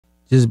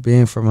just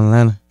being from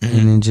Atlanta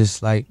and then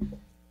just like,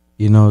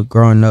 you know,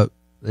 growing up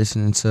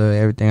listening to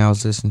everything I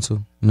was listening to. You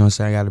know what I'm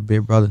saying? I got a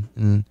big brother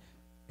and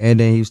every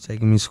day he was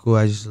taking me to school,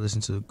 I used to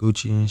listen to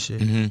Gucci and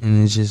shit.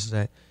 And it's just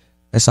like,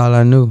 that's all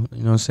I knew.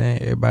 You know what I'm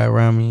saying? Everybody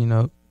around me, you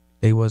know,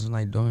 they wasn't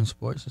like doing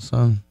sports or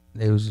something.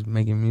 They was just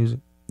making music.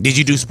 Did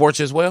you do sports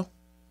as well?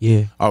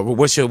 Yeah.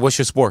 What's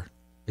your sport?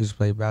 I used to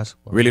play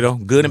basketball. Really though?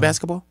 Good in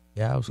basketball?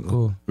 Yeah, I was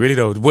cool. Really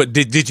though? What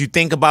did you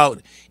think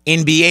about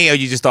NBA or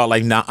you just thought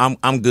like, nah,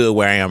 I'm good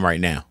where I am right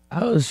now?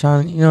 I was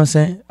trying, you know what I'm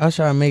saying? I was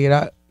trying to make it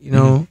out, you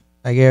know,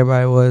 like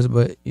everybody was,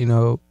 but, you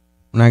know,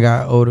 when I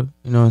got older,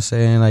 you know what I'm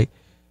saying? Like,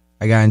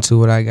 I got into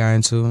what I got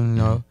into, you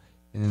know,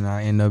 and then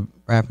I ended up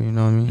rapping, you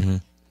know what I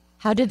mean?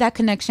 How did that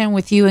connection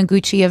with you and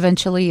Gucci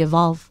eventually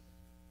evolve?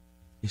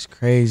 It's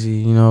crazy,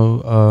 you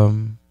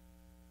know.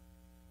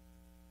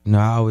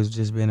 I always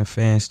just been a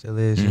fan, still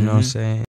is, you know what I'm saying?